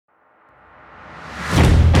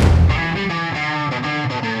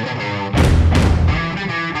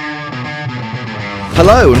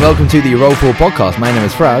Hello and welcome to the Roll4 podcast. My name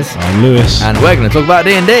is Fraz. I'm Lewis. And we're going to talk about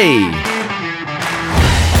D&D.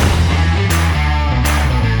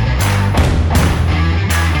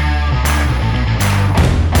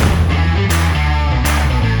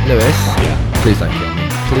 Lewis, please don't kill me.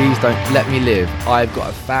 Please don't let me live. I've got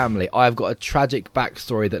a family. I've got a tragic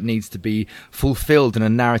backstory that needs to be fulfilled in a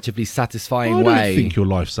narratively satisfying way. I don't think your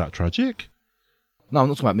life's that tragic. No, I'm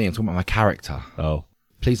not talking about me. I'm talking about my character. Oh.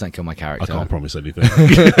 Please don't kill my character. I can't promise anything.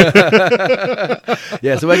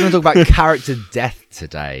 Yeah, so we're going to talk about character death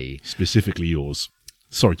today. Specifically yours.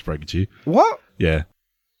 Sorry to break it to you. What? Yeah.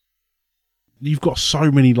 You've got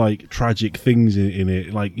so many, like, tragic things in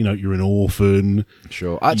it. Like, you know, you're an orphan.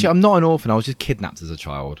 Sure. Actually, I'm not an orphan. I was just kidnapped as a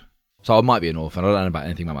child. So I might be an orphan. I don't know about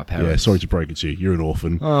anything about my parents. Yeah, sorry to break it to you. You're an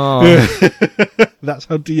orphan. Oh. That's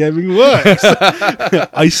how DMing works.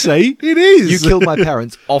 I say it is. You killed my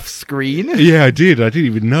parents off screen? Yeah, I did. I didn't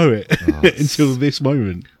even know it until this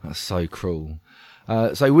moment. That's so cruel.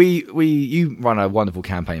 So you run a wonderful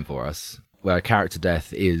campaign for us where character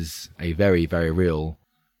death is a very, very real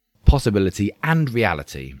possibility and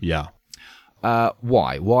reality. Yeah.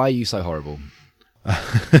 Why? Why are you so horrible?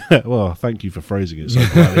 Well, thank you for phrasing it so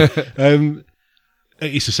quietly.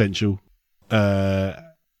 It's essential.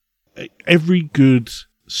 Every good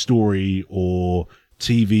story or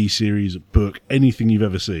TV series, book, anything you've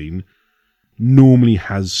ever seen, normally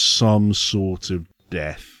has some sort of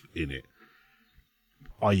death in it,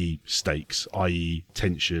 i.e. stakes, i.e.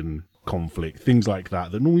 tension, conflict, things like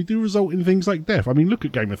that normally do result in things like death. I mean, look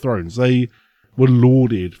at Game of Thrones. They were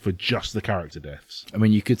lauded for just the character deaths. I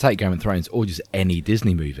mean, you could take Game of Thrones or just any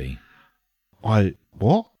Disney movie.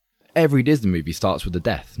 What? Every Disney movie starts with the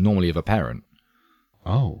death, normally of a parent.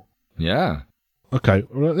 Oh. Yeah. Okay,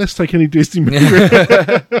 well, let's take any Disney movie.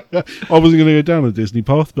 I wasn't going to go down a Disney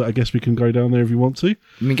path, but I guess we can go down there if you want to.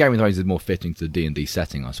 I mean, Game of Thrones is more fitting to the D&D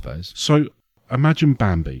setting, I suppose. So, imagine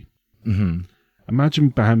Bambi. Mm-hmm. Imagine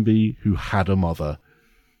Bambi who had a mother.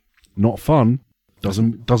 Not fun.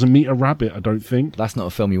 Doesn't meet a rabbit, I don't think. That's not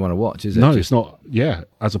a film you want to watch, is it? No, it's not. Yeah,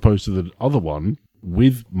 as opposed to the other one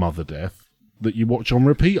with mother death that you watch on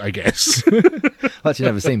repeat, I guess. I've actually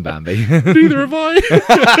never seen Bambi. Neither have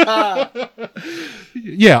I.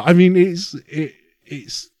 Yeah, I mean, it's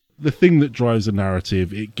the thing that drives the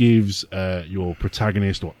narrative. It gives your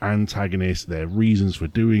protagonist or antagonist their reasons for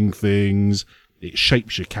doing things. It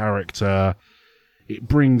shapes your character. It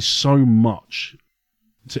brings so much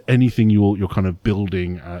to anything you're kind of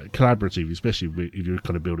building collaboratively, especially if you're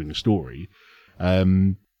kind of building a story.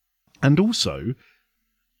 And also,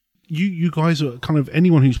 you guys are kind of,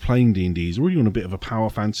 anyone who's playing D&D is already on a bit of a power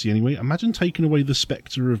fantasy anyway. Imagine taking away the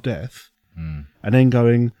spectre of death and then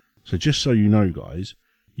going, so just so you know, guys,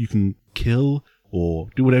 you can kill or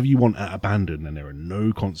do whatever you want at abandon and there are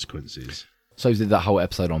no consequences. So did that whole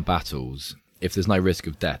episode on battles. If there's no risk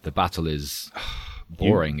of death, the battle is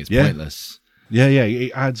boring, it's pointless. Yeah,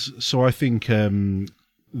 it adds. So I think the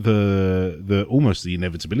almost the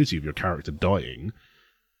inevitability of your character dying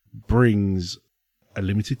brings a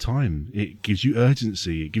limited time. It gives you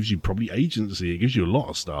urgency. It gives you probably agency. It gives you a lot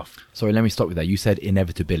of stuff. Sorry, let me stop you there. You said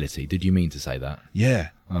inevitability. Did you mean to say that?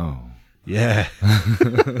 Yeah. Oh. Yeah.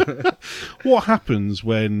 What happens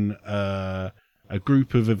when a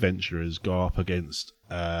group of adventurers go up against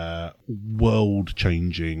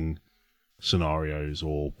world-changing scenarios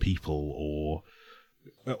or people or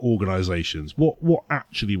organizations? What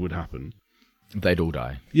actually would happen? They'd all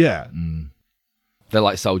die. Yeah. They're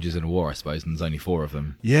like soldiers in a war, I suppose, and there's only 4 of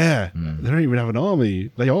them. Yeah. They don't even have an army.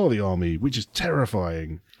 They are the army, which is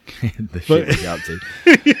terrifying. The shit we get up to.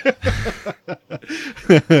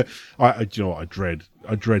 Do you know what?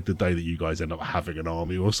 I dread the day that you guys end up having an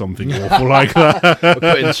army or something awful like that. We're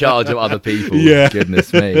put in charge of other people. Yeah.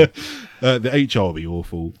 Goodness me. The HR will be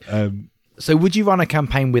awful. So would you run a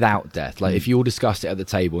campaign without death? Like if you all discussed it at the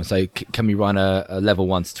table and say, can we run a level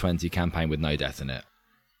 1 to 20 campaign with no death in it?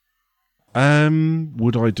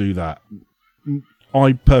 Would I do that?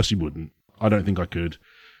 I personally wouldn't. I don't think I could.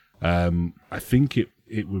 I think it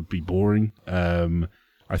would be boring.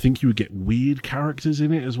 I think you would get weird characters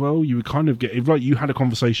in it as well. You would kind of get, if like you had a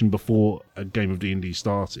conversation before a game of D&D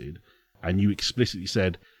started and you explicitly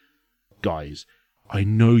said, guys, I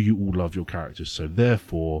know you all love your characters, so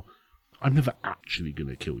therefore I'm never actually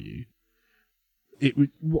going to kill you.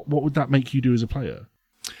 What would that make you do as a player?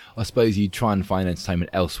 I suppose you try and find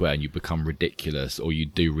entertainment elsewhere and you become ridiculous or you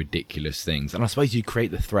do ridiculous things. And I suppose you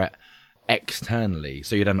create the threat externally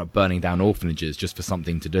so you'd end up burning down orphanages just for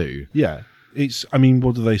something to do. Yeah. I mean,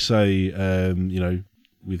 what do they say?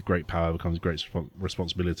 with great power becomes great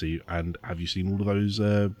responsibility. And have you seen all of those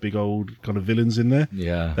big old kind of villains in there?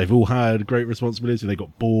 Yeah. They've all had great responsibility. They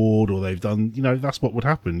got bored, or they've done, that's what would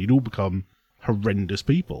happen. You'd all become horrendous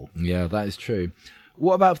people. Yeah, that is true.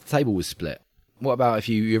 What about if the table was split? What about if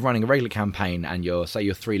you're running a regular campaign and you're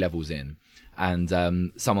 3 levels in,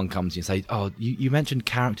 and someone comes to you and says, "Oh, you mentioned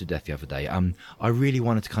character death the other day. I really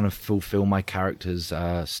wanted to kind of fulfill my character's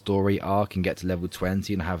story arc and get to level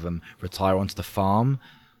 20 and have them retire onto the farm."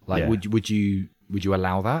 Like, Yeah. would you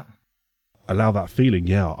allow that? Allow that feeling,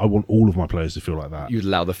 yeah. I want all of my players to feel like that. You'd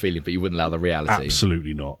allow the feeling, but you wouldn't allow the reality.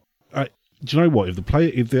 Absolutely not. Do you know what?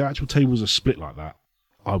 If the actual tables are split like that,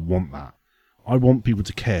 I want that. I want people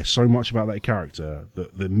to care so much about that character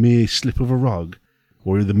that the mere slip of a rug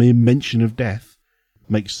or the mere mention of death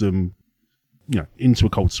makes them, into a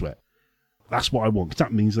cold sweat. That's what I want, because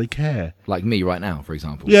that means they care. Like me right now, for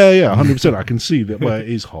example. Yeah, 100%. I can see that. Well, it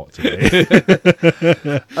is hot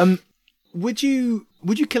today. Would you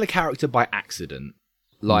kill a character by accident?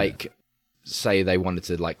 Like, say they wanted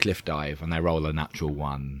to cliff dive and they roll a natural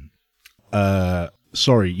 1.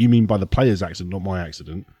 Sorry, you mean by the player's accident, not my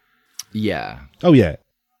accident? Yeah. Oh, yeah.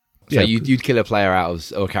 So you'd kill a player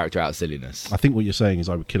or a character out of silliness. I think what you're saying is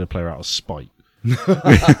I would kill a player out of spite. If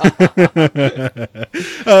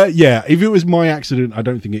it was my accident, I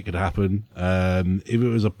don't think it could happen. If it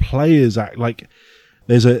was a player's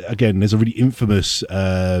there's a really infamous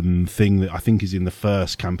thing that I think is in the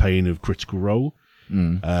first campaign of Critical Role,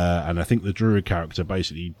 and I think the druid character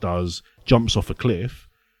basically jumps off a cliff,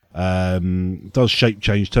 does shape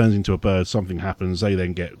change, turns into a bird. Something happens. They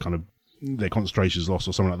then get kind of their concentration is lost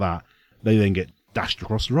or something like that. They then get dashed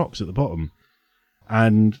across the rocks at the bottom,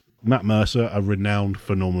 and Matt Mercer, a renowned,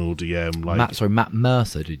 phenomenal DM. Matt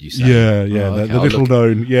Mercer, did you say? Yeah, Oh, okay. the little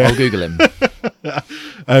known. Yeah, I'll Google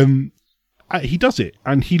him. He does it,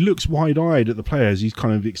 and he looks wide-eyed at the players. He's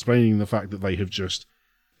kind of explaining the fact that they have just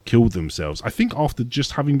killed themselves. I think after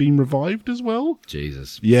just having been revived as well.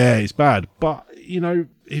 Jesus. Yeah, it's bad. But,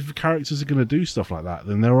 if characters are going to do stuff like that,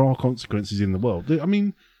 then there are consequences in the world. I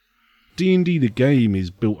mean, D&D, the game,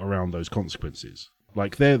 is built around those consequences.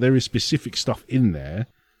 There is specific stuff in there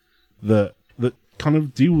that kind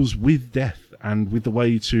of deals with death and with the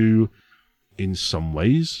way to, in some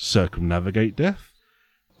ways, circumnavigate death,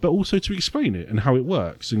 but also to explain it and how it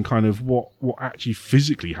works and kind of what actually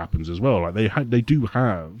physically happens as well. They do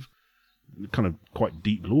have kind of quite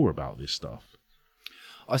deep lore about this stuff.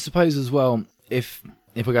 I suppose as well, if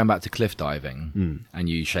we're going back to cliff diving and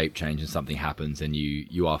you shape change and something happens and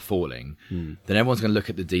you are falling, then everyone's going to look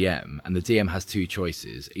at the DM, and the DM has 2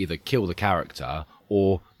 choices: either kill the character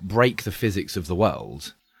or break the physics of the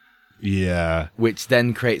world. Yeah. Which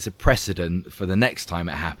then creates a precedent for the next time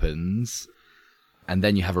it happens, and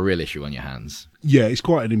then you have a real issue on your hands. Yeah, it's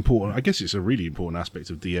quite an important... I guess it's a really important aspect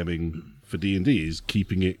of DMing for D&D is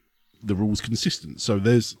keeping the rules consistent. So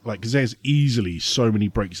there's easily so many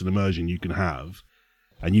breaks in immersion you can have,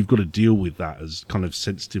 and you've got to deal with that as kind of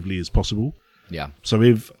sensitively as possible. Yeah. So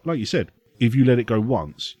if, like you said, if you let it go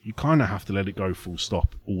once, you kind of have to let it go full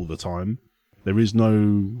stop all the time. There is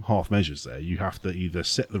no half measures there. You have to either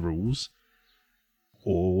set the rules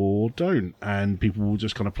or don't, and people will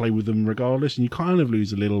just kind of play with them regardless, and you kind of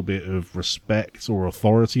lose a little bit of respect or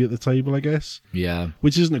authority at the table, I guess. Yeah.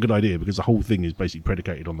 Which isn't a good idea, because the whole thing is basically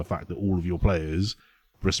predicated on the fact that all of your players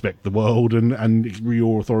respect the world and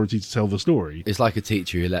your authority to tell the story. It's like a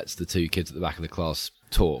teacher who lets the 2 kids at the back of the class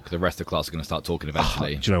talk. The rest of the class are going to start talking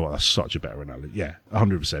eventually. Do you know what? That's such a better analogy. Yeah,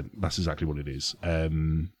 100%. That's exactly what it is.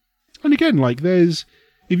 And again,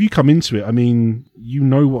 if you come into it, I mean, you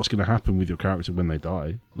know what's going to happen with your character when they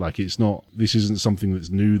die. This isn't something that's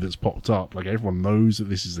new that's popped up. Everyone knows that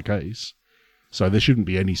this is the case. So there shouldn't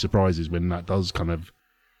be any surprises when that does kind of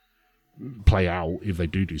play out if they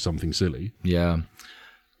do something silly. Yeah.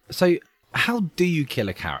 So how do you kill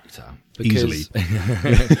a character? Easily.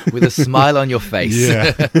 With a smile on your face.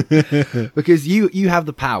 Yeah. Because you have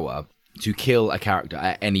the power to kill a character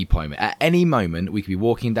at any point. At any moment, we could be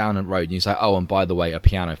walking down a road and you say, "Oh, and by the way, a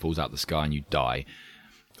piano falls out the sky and you die."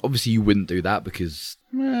 Obviously, you wouldn't do that because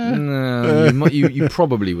you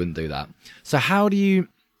probably wouldn't do that. So how do you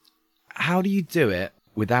do it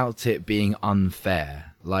without it being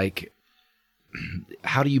unfair?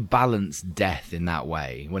 How do you balance death in that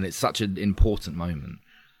way when it's such an important moment?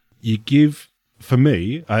 You give, for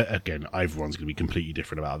me, again, everyone's going to be completely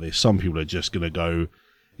different about this. Some people are just going to go,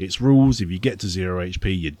 it's rules. If you get to 0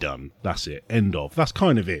 HP, you're done. That's it. End of. That's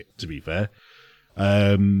kind of it, to be fair.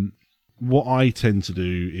 What I tend to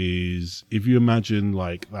do is, if you imagine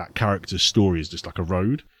that character's story is just like a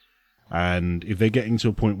road, and if they're getting to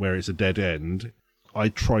a point where it's a dead end, I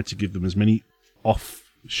try to give them as many off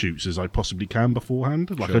shoots as I possibly can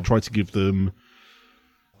beforehand. Like Sure. I try to give them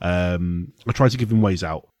ways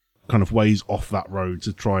out, kind of ways off that road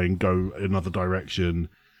to try and go another direction.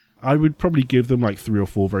 I would probably give them like 3 or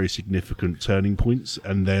 4 very significant turning points,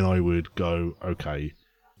 and then I would go, okay,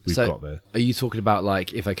 we've got there. Are you talking about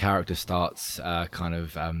like if a character starts like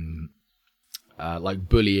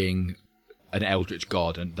bullying an eldritch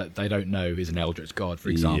god and that they don't know is an eldritch god, for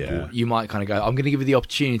example? Yeah. You might kind of go, I'm going to give you the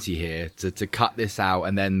opportunity here to cut this out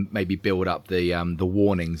and then maybe build up the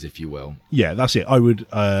warnings, if you will. Yeah, that's it. I would,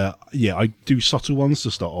 I do subtle ones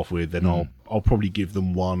to start off with. Then I'll probably give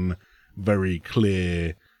them one very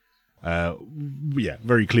clear,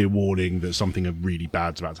 very clear warning that something really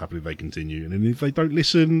bad's about to happen if they continue. And then if they don't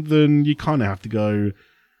listen, then you kind of have to go,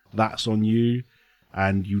 that's on you.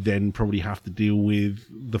 And you then probably have to deal with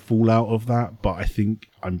the fallout of that. But I think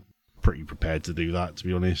I'm pretty prepared to do that, to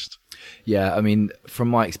be honest. Yeah, I mean, from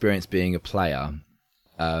my experience being a player,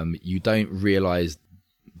 you don't realise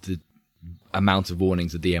the amount of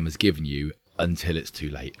warnings the DM has given you until it's too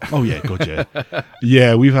late. Oh yeah, gotcha.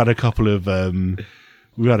 Yeah, we've had a couple of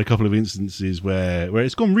instances where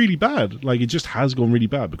it's gone really bad. Like it just has gone really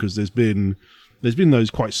bad because there's been those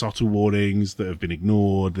quite subtle warnings that have been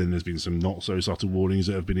ignored, and there's been some not so subtle warnings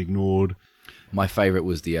that have been ignored. My favourite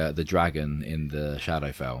was the dragon in the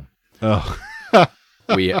Shadowfell. Oh,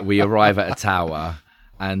 we arrive at a tower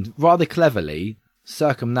and rather cleverly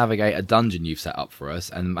circumnavigate a dungeon you've set up for us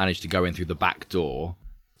and manage to go in through the back door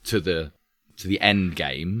to the end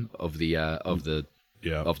game of the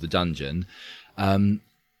dungeon.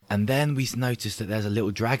 And then we noticed that there's a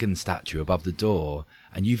little dragon statue above the door,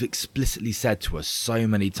 and you've explicitly said to us so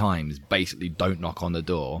many times, basically, don't knock on the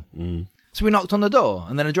door. So we knocked on the door,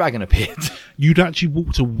 and then a dragon appeared. You'd actually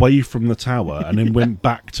walked away from the tower and then went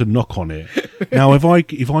back to knock on it. Now, if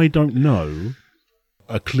I don't know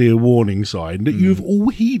a clear warning sign that you've all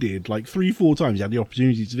heeded like 3-4 times, you had the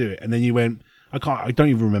opportunity to do it, and then you went, I don't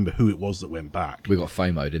even remember who it was that went back. We got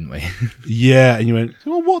FOMO, didn't we? Yeah, and you went,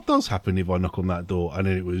 well, what does happen if I knock on that door? And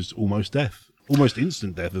then it was almost death. Almost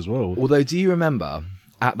instant death as well. Although, do you remember,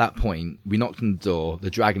 at that point, we knocked on the door, the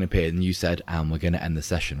dragon appeared, and you said, we're going to end the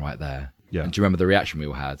session right there. Yeah. And do you remember the reaction we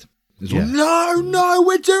all had? It was Yeah. no,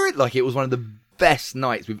 we're doing it! Like, it was one of the best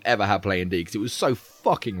nights we've ever had playing D, because it was so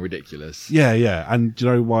fucking ridiculous. Yeah. And do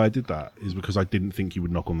you know why I did that? Is because I didn't think you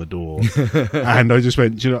would knock on the door. And I just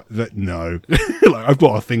went, do you know, no. Like, I've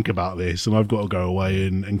got to think about this, and I've got to go away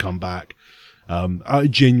and come back. I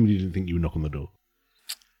genuinely didn't think you would knock on the door.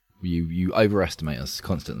 You overestimate us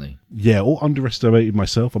constantly. Yeah, or underestimated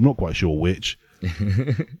myself. I'm not quite sure which.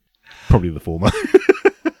 Probably the former.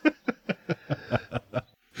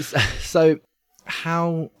 So,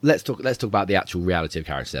 let's talk about the actual reality of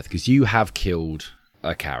character death, because you have killed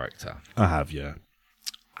a character. I have, yeah.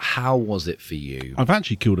 How was it for you? I've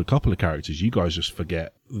actually killed a couple of characters. You guys just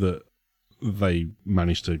forget that they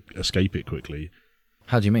managed to escape it quickly.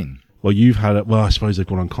 How do you mean? Well, I suppose they've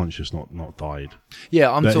gone unconscious, not died.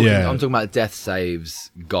 Yeah, I'm talking yeah. I'm talking about death saves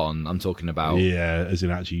gone. I'm talking about Yeah, as in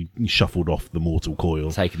actually shuffled off the mortal coil.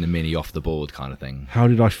 taking the mini off the board kind of thing. How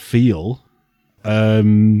did I feel?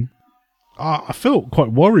 I felt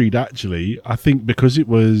quite worried, actually. I think because it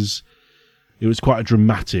was quite a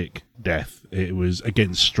dramatic death. It was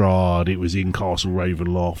against Strahd. It was in Castle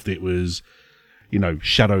Ravenloft. It was,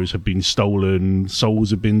 shadows had been stolen, souls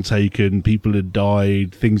had been taken, people had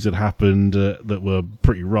died, things had happened that were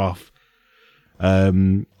pretty rough.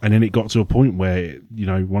 And then it got to a point where,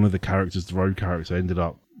 one of the characters, the rogue character, ended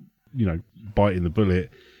up, biting the bullet.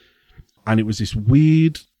 And it was this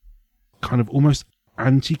weird kind of almost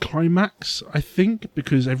anticlimax, I think,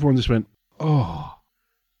 because everyone just went, "Oh,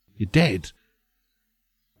 you're dead."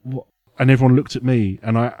 What? And everyone looked at me,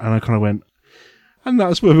 and I kind of went, and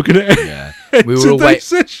that's where we're going to end. Yeah, we were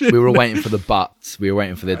all waiting for the butts. We were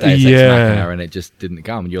waiting for the Deus Ex Machina, and it just didn't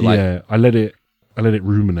come. And you're like, yeah, I let it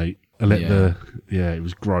ruminate. It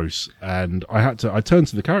was gross, and I turned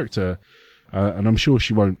to the character, and I'm sure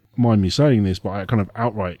she won't mind me saying this, but I kind of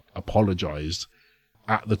outright apologized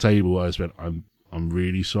at the table. I just went, I'm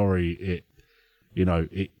really sorry.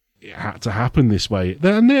 It had to happen this way.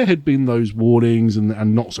 And there had been those warnings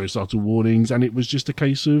and not so subtle warnings, and it was just a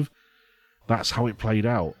case of that's how it played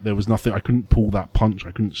out. There was nothing, I couldn't pull that punch,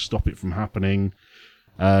 I couldn't stop it from happening.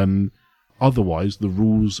 Otherwise, the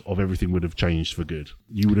rules of everything would have changed for good.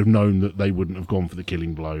 You would have known that they wouldn't have gone for the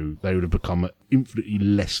killing blow. They would have become infinitely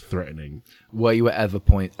less threatening. were you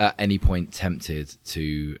at any point tempted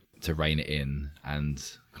to rein it in and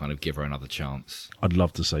kind of give her another chance? I'd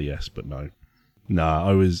love to say yes, but no.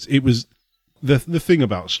 It was the thing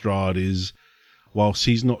about Strahd is, whilst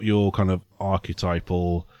he's not your kind of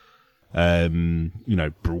archetypal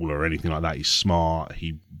brawler or anything like that. He's smart.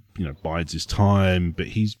 He, bides his time, but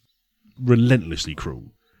he's relentlessly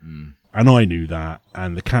cruel. And I knew that,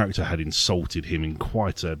 and the character had insulted him in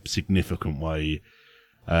quite a significant way.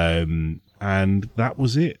 And that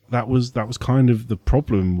was it. That was kind of the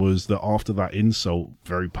problem, was that after that insult,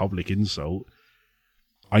 very public insult,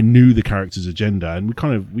 I knew the character's agenda, and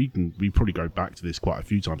we probably go back to this quite a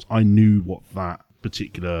few times. I knew what that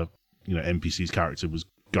particular, NPC's character was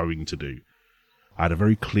going to do. I had a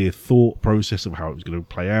very clear thought process of how it was going to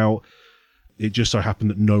play out. It just so happened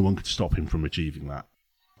that no one could stop him from achieving that.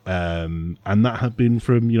 And that had been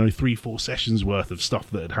from, 3-4 sessions worth of stuff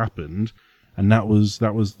that had happened. And that was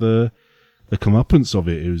the comeuppance of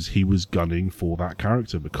it. He was gunning for that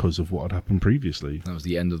character because of what had happened previously. That was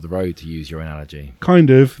the end of the road, to use your analogy. Kind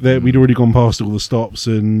of. We'd already gone past all the stops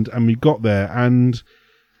and we got there. And,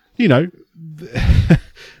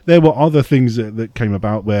 there were other things that came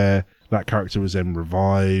about where that character was then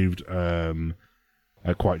revived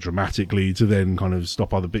quite dramatically to then kind of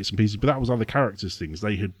stop other bits and pieces. But that was other characters' things.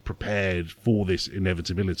 They had prepared for this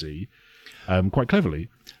inevitability quite cleverly.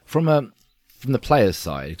 From the player's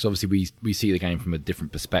side, because obviously we see the game from a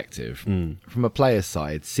different perspective. From a player's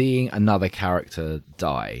side, seeing another character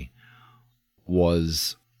die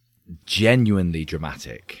was genuinely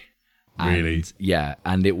dramatic. Really? Yeah,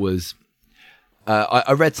 and it was...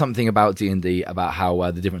 I read something about D&D about how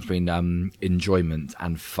the difference between enjoyment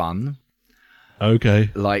and fun. Okay.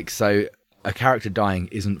 So a character dying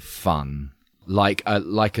isn't fun. Like a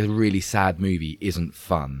really sad movie isn't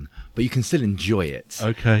fun, but you can still enjoy it.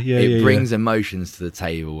 Okay, yeah, it brings emotions to the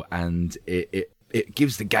table, and it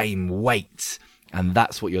gives the game weight, and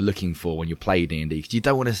that's what you're looking for when you play D&D. Because you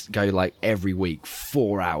don't want to go every week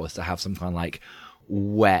 4 hours to have some kind of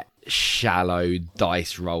wet, shallow,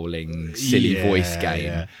 dice rolling, silly voice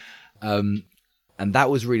game. Yeah. And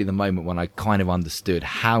that was really the moment when I kind of understood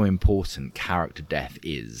how important character death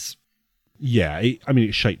is. Yeah,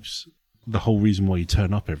 it shapes the whole reason why you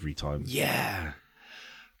turn up every time. Yeah.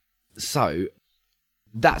 So,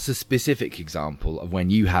 that's a specific example of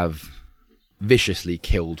when you have viciously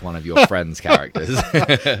killed one of your friend's characters.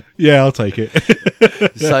 Yeah, I'll take it.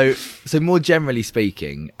 So more generally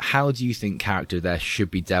speaking, how do you think character there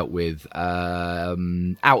should be dealt with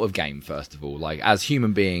out of game, first of all? As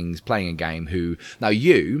human beings playing a game who... Now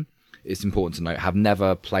you, it's important to note, have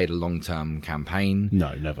never played a long-term campaign.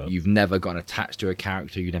 No, never. You've never gotten attached to a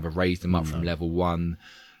character. You never raised them up from level 1.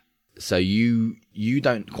 So you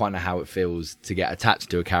don't quite know how it feels to get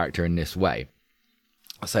attached to a character in this way.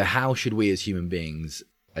 So how should we as human beings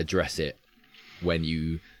address it when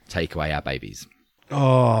you take away our babies?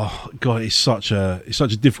 Oh God, it's such a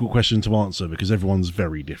difficult question to answer because everyone's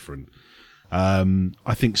very different.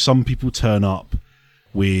 I think some people turn up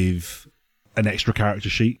with an extra character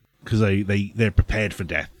sheet because they're prepared for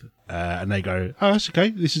death, and they go, "Oh, that's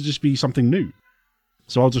okay. This will just be something new.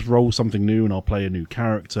 So I'll just roll something new and I'll play a new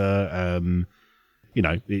character."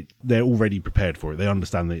 They're already prepared for it. They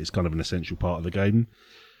understand that it's kind of an essential part of the game.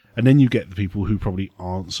 And then you get the people who probably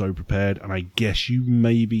aren't so prepared, and I guess you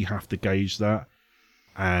maybe have to gauge that.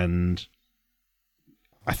 And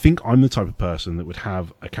I think I'm the type of person that would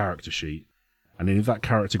have a character sheet, and then if that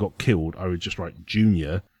character got killed, I would just write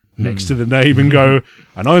Junior next to the name and go,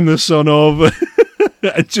 and I'm the son of,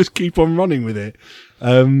 and just keep on running with it.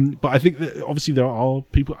 But I think that obviously there are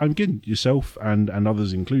people, and again, yourself and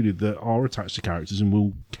others included, that are attached to characters and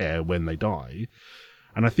will care when they die.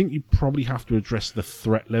 And I think you probably have to address the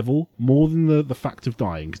threat level more than the fact of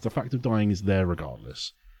dying, because the fact of dying is there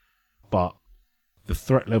regardless. But the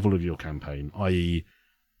threat level of your campaign, i.e.,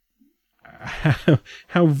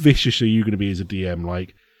 how vicious are you going to be as a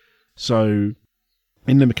DM? So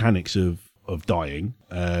in the mechanics of dying,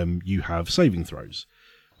 you have saving throws.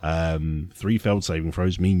 3 failed saving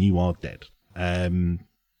throws mean you are dead.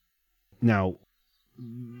 Now,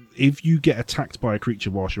 if you get attacked by a creature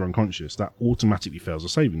whilst you're unconscious, that automatically fails a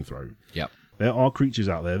saving throw. Yep. There are creatures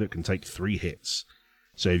out there that can take 3 hits.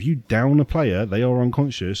 So if you down a player, they are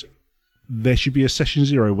unconscious, there should be a session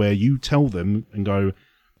 0 where you tell them and go,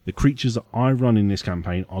 the creatures that I run in this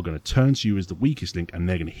campaign are going to turn to you as the weakest link, and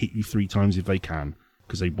they're going to hit you 3 times if they can,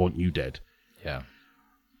 because they want you dead. Yeah.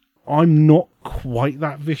 I'm not quite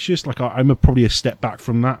that vicious. I'm probably a step back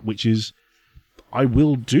from that, which is I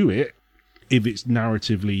will do it if it's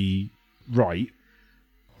narratively right,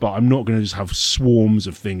 but I'm not going to just have swarms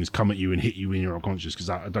of things come at you and hit you when you're unconscious, because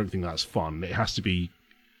I don't think that's fun. It has to be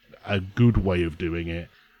a good way of doing it.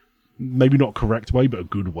 Maybe not correct way, but a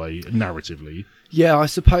good way, narratively. Yeah, I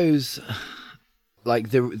suppose like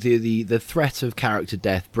the threat of character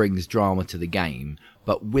death brings drama to the game,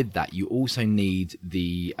 but with that you also need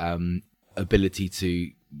the ability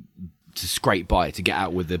to scrape by, to get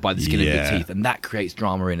out by the skin of your teeth, and that creates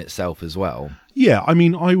drama in itself as well. Yeah, I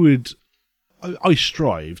mean, I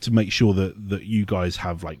strive to make sure that you guys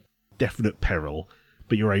have like definite peril,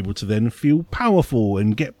 but you're able to then feel powerful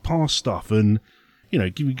and get past stuff, and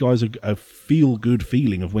give you guys a feel good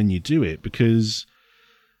feeling of when you do it, because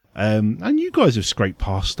and you guys have scraped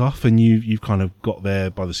past stuff, and you've kind of got there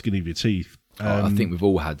by the skin of your teeth. I think we've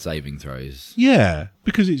all had saving throws. Yeah,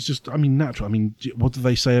 because it's just, natural. What do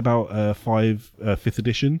they say about 5th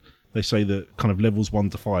edition? They say that kind of levels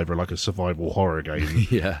 1 to 5 are like a survival horror game.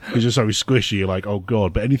 Yeah. Because you're so squishy, you're like, oh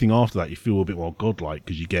god. But anything after that, you feel a bit more godlike,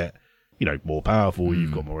 because you get, more powerful,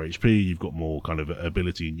 you've got more HP, you've got more kind of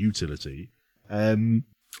ability and utility. But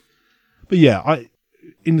yeah,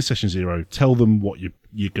 in the session 0, tell them what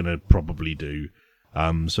you're going to probably do.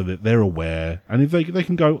 So that they're aware, and if they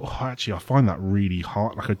can go, oh, actually, I find that really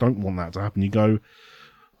hard. Like, I don't want that to happen. You go,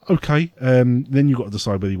 okay. Then you've got to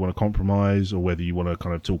decide whether you want to compromise or whether you want to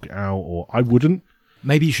kind of talk it out. Or I wouldn't.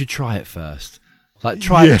 Maybe you should try it first. Like,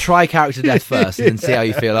 try character death first, and then see how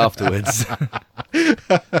you feel afterwards.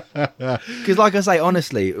 Because, like I say,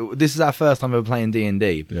 honestly, this is our first time ever playing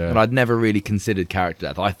D&D, and I'd never really considered character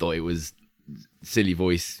death. I thought it was silly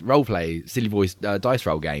voice roleplay, silly voice dice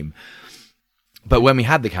roll game. But when we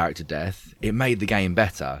had the character death, it made the game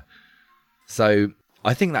better. So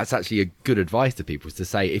I think that's actually a good advice to people, is to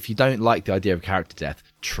say, if you don't like the idea of character death,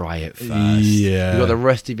 try it first. Yeah. You've got the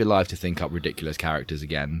rest of your life to think up ridiculous characters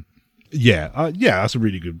again. Yeah, that's a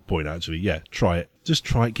really good point, actually. Yeah, try it. Just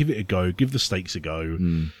try it. Give it a go. Give the stakes a go.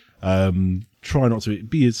 Try not to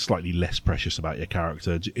be slightly less precious about your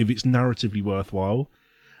character. If it's narratively worthwhile,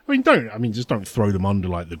 just don't throw them under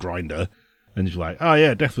like the grinder. And you're like, oh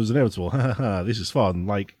yeah, death was inevitable. This is fun.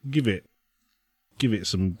 Like, give it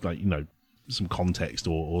some, like, some context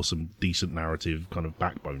or some decent narrative kind of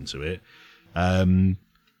backbone to it. But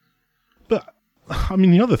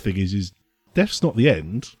the other thing is death's not the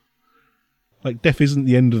end. Like, death isn't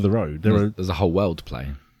the end of the road. There's a whole world to play.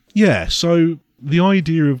 Yeah. So the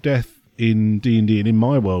idea of death in D&D, and in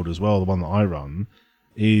my world as well, the one that I run,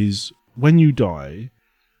 is when you die,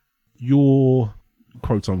 your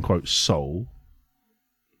quote unquote soul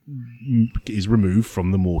is removed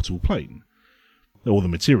from the mortal plane or the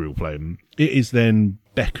material plane. It is then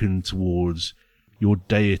beckoned towards your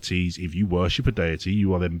deities. If you worship a deity,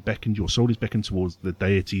 you are then your soul is beckoned towards the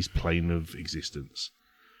deity's plane of existence.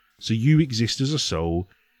 So you exist as a soul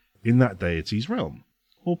in that deity's realm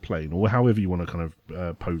or plane, or however you want to kind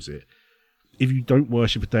of pose it. If you don't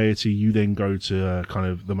worship a deity, you then go to kind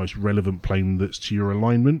of the most relevant plane that's to your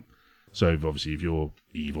alignment. So obviously, if you're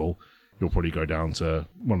evil, you'll probably go down to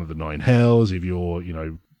one of the 9 hells. If you're,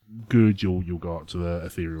 good, you'll go up to the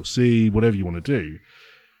ethereal sea, whatever you want to do.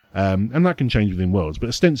 And that can change within worlds. But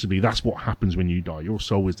ostensibly, that's what happens when you die. Your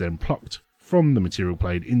soul is then plucked from the material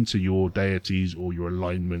plane into your deities or your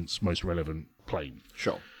alignment's most relevant plane.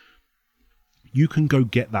 Sure. You can go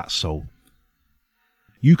get that soul.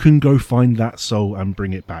 You can go find that soul and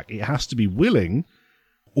bring it back. It has to be willing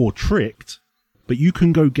or tricked, but you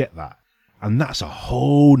can go get that. And that's a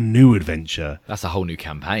whole new adventure. That's a whole new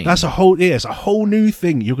campaign. It's a whole new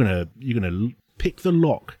thing. You're gonna pick the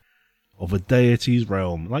lock of a deity's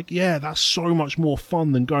realm. Like, yeah, that's so much more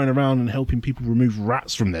fun than going around and helping people remove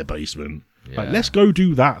rats from their basement. Yeah. Like, let's go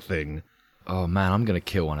do that thing. Oh man, I'm gonna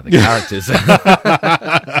kill one of the characters.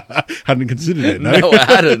 Hadn't considered it, no? No, I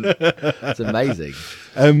hadn't. It's amazing.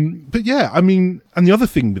 But yeah, and the other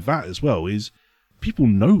thing with that as well is people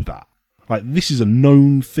know that. Like, this is a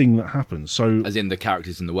known thing that happens. So, as in the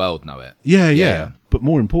characters in the world know it. Yeah. But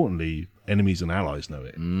more importantly, enemies and allies know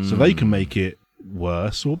it. So they can make it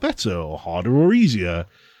worse or better or harder or easier.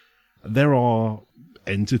 There are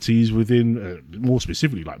entities within, more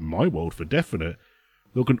specifically, like my world for definite,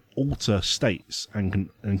 that can alter states and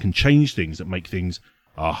can change things that make things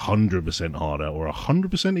 100% harder or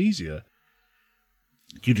 100% easier.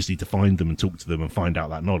 You just need to find them and talk to them and find out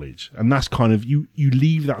that knowledge. And that's kind of, you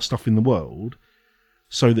leave that stuff in the world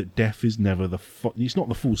so that death is never it's not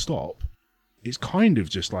the full stop. It's kind of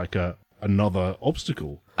just like another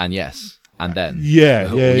obstacle. And yes. And then.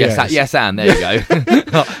 Yes, and there you go.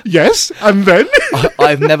 Yes, and then.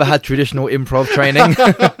 I've never had traditional improv training.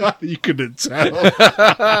 You couldn't tell.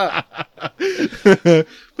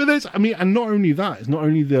 But and not only that, it's not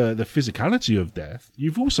only the physicality of death,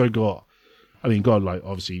 you've also got, God, like,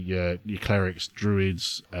 obviously, your clerics,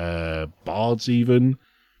 druids, bards even,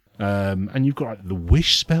 and you've got like, the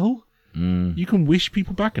wish spell. You can wish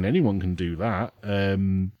people back, and anyone can do that.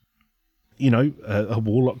 a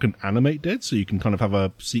warlock can animate dead, so you can kind of have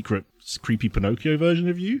a secret, creepy Pinocchio version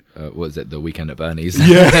of you. What was it? The Weekend at Bernie's?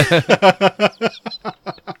 Yeah.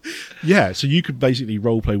 Yeah, so you could basically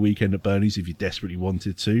roleplay Weekend at Bernie's if you desperately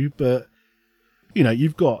wanted to, but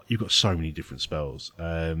you've got so many different spells.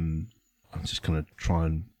 I'm just gonna try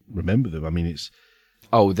and remember them. I mean, it's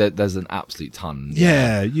there's an absolute ton.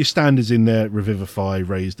 Yeah, your standards in there: Revivify,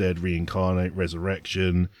 Raise Dead, Reincarnate,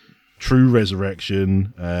 Resurrection, True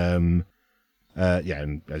Resurrection. And as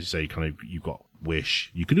you say, you've got Wish.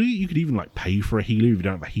 You could even like pay for a healer if you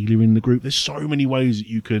don't have a healer in the group. There's so many ways that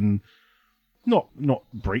you can not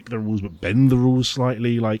break the rules, but bend the rules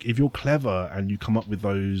slightly. Like if you're clever and you come up with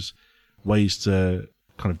those ways to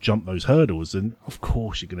kind of jump those hurdles, then of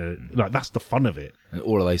course you're gonna that's the fun of it. And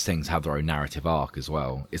all of those things have their own narrative arc as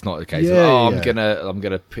well. It's not the case I'm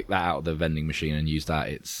gonna pick that out of the vending machine and use that.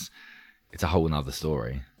 It's a whole nother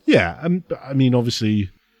story. Yeah, I mean,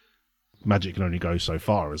 obviously, Magic can only go so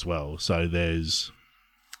far as well. So there's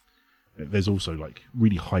also like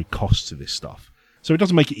really high costs to this stuff. So it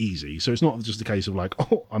doesn't make it easy. So it's not just a case of like,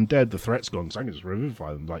 oh, I'm dead, the threat's gone, so I can just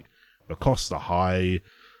revivify them. Like the costs are high,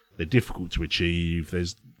 they're difficult to achieve.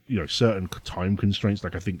 There's certain time constraints.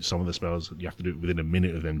 Like I think some of the spells you have to do it within a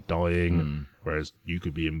minute of them dying, whereas you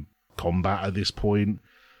could be in combat at this point.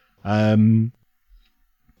 But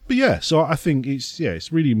yeah, so I think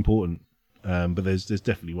it's really important. But there's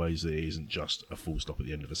definitely ways that it isn't just a full stop at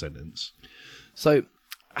the end of a sentence. So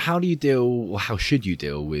how should you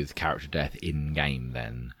deal with character death in game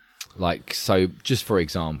then? Like, so just for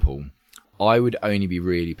example, I would only be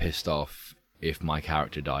really pissed off if my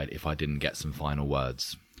character died if I didn't get some final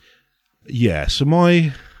words. Yeah, so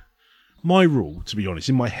my rule, to be honest,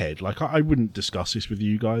 in my head, like I wouldn't discuss this with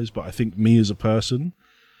you guys, but I think me as a person,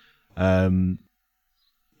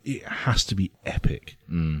 it has to be epic.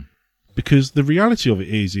 Because the reality of it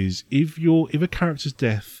is if a character's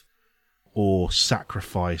death or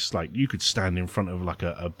sacrifice, like you could stand in front of like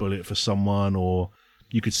a bullet for someone, or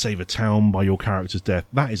you could save a town by your character's death,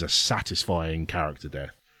 that is a satisfying character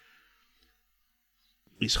death.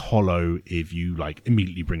 It's hollow if you like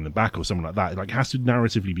immediately bring them back or something like that. Like it has to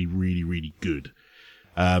narratively be really, really good.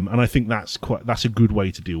 And I think that's a good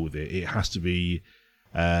way to deal with it. It has to be,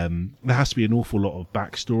 there has to be an awful lot of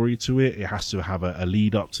backstory to it. It has to have a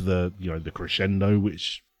lead up to the crescendo,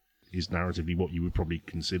 which is narratively what you would probably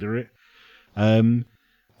consider it. And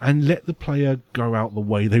let the player go out the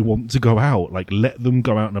way they want to go out. Like let them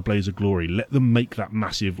go out in a blaze of glory. Let them make that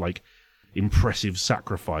massive, like impressive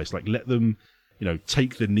sacrifice. Like let them,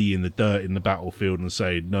 take the knee in the dirt in the battlefield and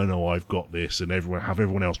say, no, I've got this, and have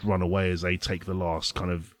everyone else run away as they take the last kind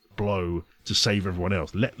of blow to save everyone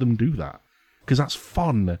else. Let them do that. Because that's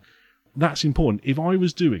fun. That's important. If I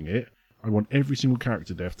was doing it, I want every single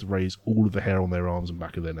character death to raise all of the hair on their arms and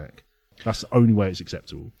back of their neck. That's the only way it's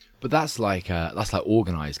acceptable. But that's like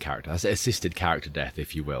organised character. That's assisted character death,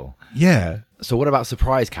 if you will. Yeah. So what about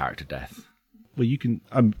surprise character death? Well, you can.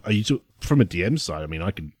 From a DM side, I mean, I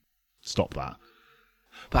can stop that.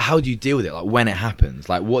 But how do you deal with it? Like when it happens,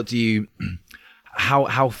 like what do you?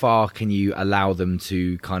 How far can you allow them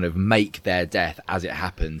to kind of make their death as it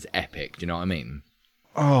happens epic? Do you know what I mean?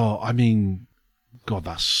 Oh, I mean, God,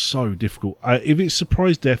 that's so difficult. If it's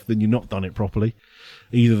surprise death, then you've not done it properly.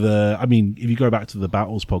 If you go back to the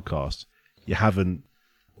Battles podcast, you haven't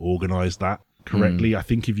organised that correctly. I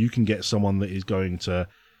think if you can get someone that is going to,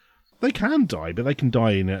 they can die, but they can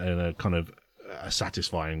die in a kind of a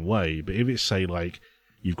satisfying way. But if it's, say, like,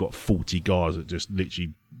 you've got 40 guards that just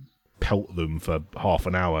literally pelt them for half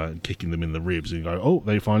an hour and kicking them in the ribs and you go, oh,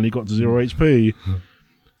 they finally got to 0 HP.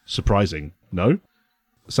 Surprising, no.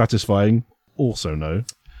 Satisfying, also no.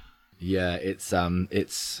 Yeah, it's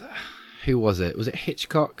who was it? Was it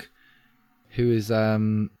Hitchcock who is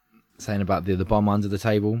saying about the bomb under the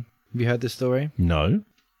table? Have you heard this story? No.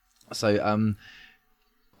 So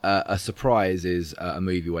a surprise is a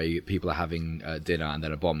movie where people are having dinner and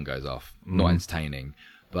then a bomb goes off. Not entertaining.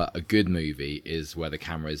 But a good movie is where the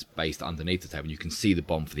camera is based underneath the table and you can see the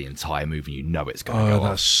bomb for the entire movie and you know it's going to go off. Oh,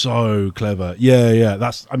 that's so clever. Yeah.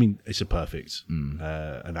 It's a perfect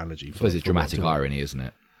analogy. I suppose it's dramatic irony, isn't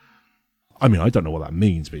it? I mean, I don't know what that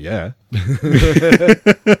means, but yeah.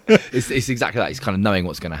 It's exactly that. It's kind of knowing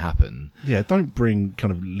what's going to happen. Yeah, don't bring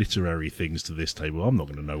kind of literary things to this table. I'm not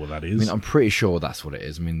going to know what that is. I mean, I'm pretty sure that's what it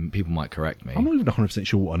is. I mean, people might correct me. I'm not even 100%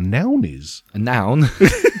 sure what a noun is. A noun?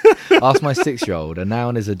 Ask my 6-year-old. A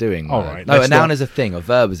noun is a doing word. All right, no, a noun is a thing. A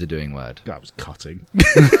verb is a doing word. That was cutting.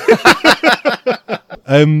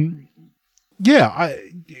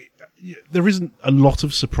 There isn't a lot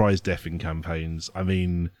of surprise death in campaigns. I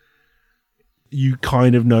mean, you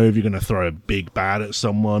kind of know if you're going to throw a big bad at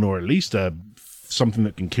someone, or at least something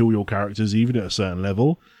that can kill your characters even at a certain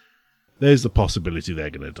level, there's the possibility they're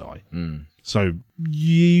going to die. So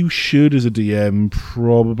you should, as a DM,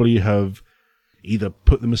 probably have either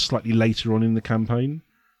put them as slightly later on in the campaign,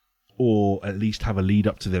 or at least have a lead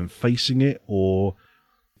up to them facing it, or,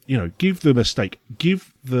 you know, give them a stake.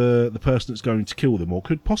 Give the person that's going to kill them, or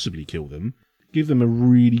could possibly kill them, give them a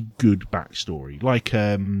really good backstory. Like,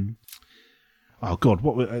 oh God,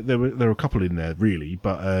 there were a couple in there, really,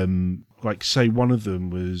 but like, say one of them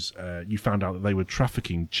was, you found out that they were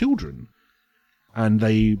trafficking children, and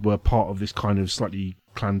they were part of this kind of slightly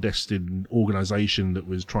clandestine organisation that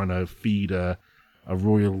was trying to feed a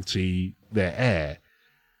royalty their heir.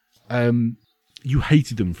 You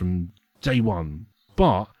hated them from day one,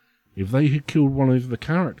 but if they had killed one of the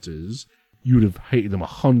characters, you would have hated them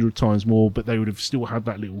 100 times more, but they would have still had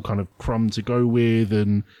that little kind of crumb to go with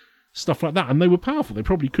and stuff like that. And they were powerful. They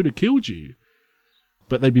probably could have killed you,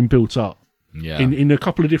 but they've been built up in a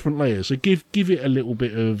couple of different layers. So give it a little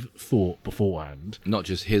bit of thought beforehand. Not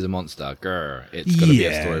just, here's a monster, grr. It's got to be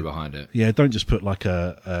a story behind it. Yeah, don't just put like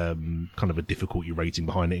a kind of a difficulty rating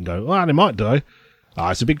behind it and go, oh, they might die.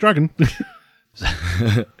 Ah, it's a big dragon.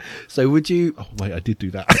 So would you... Oh, wait, I did do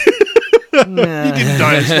that. He didn't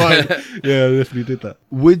die, it's fine. Yeah, I definitely did that.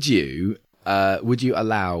 Would you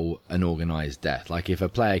allow an organised death? Like, if a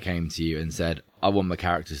player came to you and said, I want my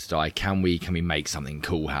characters to die, can we make something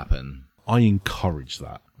cool happen? I encourage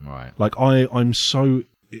that. Right. Like, I'm so...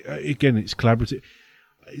 Again, it's collaborative.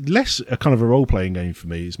 Less a kind of a role-playing game for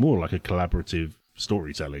me. It's more like a collaborative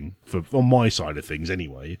storytelling, on my side of things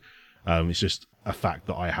anyway. It's just a fact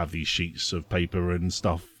that I have these sheets of paper and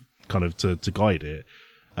stuff kind of to guide it.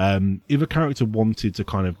 If a character wanted to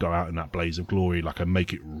kind of go out in that blaze of glory, like, and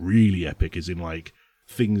make it really epic, as in like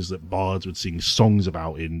things that bards would sing songs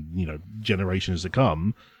about in, you know, generations to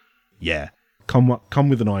come, yeah, come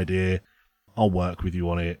with an idea. I'll work with you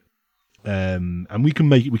on it. And we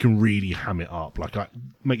can really ham it up. Like,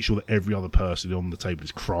 make sure that every other person on the table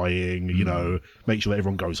is crying, you know, make sure that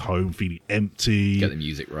everyone goes home feeling empty. Get the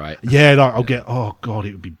music right. Yeah, like, oh God,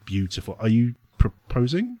 it would be beautiful. Are you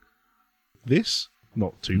proposing this?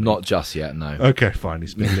 Not just yet, no. Okay, fine.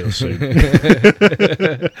 It's been a little soon.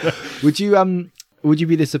 Would you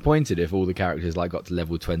be disappointed if all the characters like got to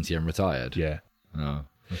level 20 and retired? Yeah. Oh,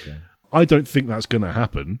 okay. I don't think that's going to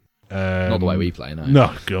happen. Not the way we play, no.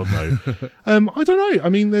 No, God, no. I don't know. I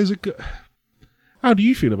mean, how do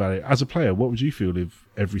you feel about it as a player? What would you feel if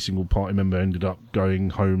every single party member ended up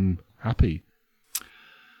going home happy?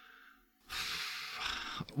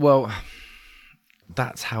 Well,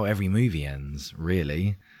 that's how every movie ends,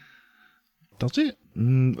 really. Does it?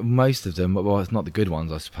 Most of them. Well, it's not the good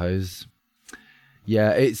ones, I suppose.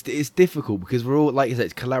 Yeah, it's difficult because we're all, like you said,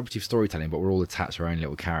 it's collaborative storytelling, but we're all attached to our own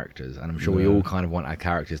little characters, and I'm sure we all kind of want our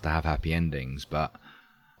characters to have happy endings. But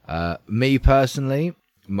me personally,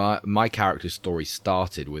 my character's story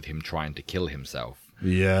started with him trying to kill himself.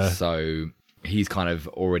 Yeah. So he's kind of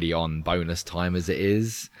already on bonus time as it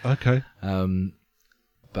is. Okay.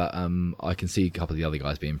 But I can see a couple of the other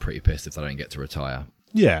guys being pretty pissed if they don't get to retire.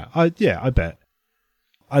 Yeah, I bet.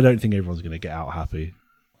 I don't think everyone's going to get out happy.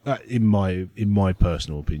 In my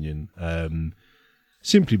personal opinion,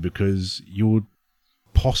 simply because you're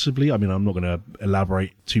possibly, I mean, I'm not going to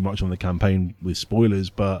elaborate too much on the campaign with spoilers,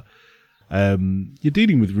 but you're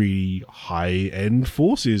dealing with really high-end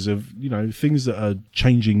forces of, you know, things that are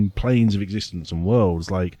changing planes of existence and worlds.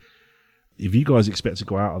 Like, if you guys expect to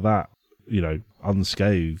go out of that, you know,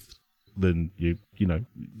 unscathed, then you're going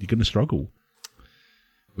to struggle.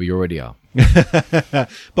 We already are.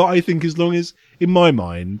 But I think as long as, in my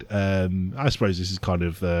mind, I suppose this is kind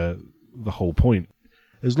of the whole point.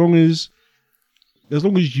 As long as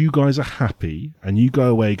you guys are happy and you go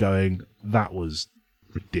away going, that was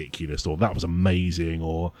ridiculous, or that was amazing,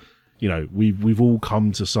 or, you know, we've all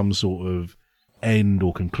come to some sort of end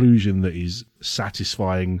or conclusion that is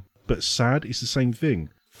satisfying but sad. It's the same thing.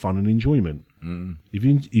 Fun and enjoyment.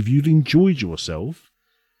 If you've enjoyed yourself,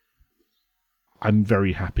 I'm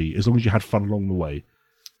very happy, as long as you had fun along the way.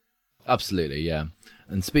 Absolutely, yeah.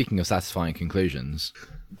 And speaking of satisfying conclusions,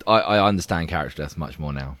 I understand character death much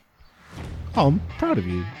more now. Oh, I'm proud of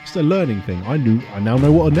you. It's a learning thing. I now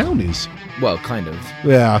know what a noun is. Well, kind of.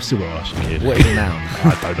 Yeah, I still got to ask you, kid. What is a noun?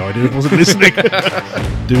 I don't know. I wasn't listening.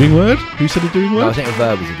 Doing word? Who said a doing word? No, I think a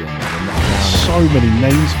verb is a doing word. So many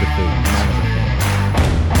names for things.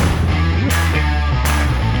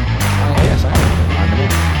 Oh, yes, I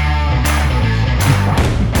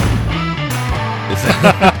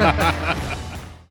know.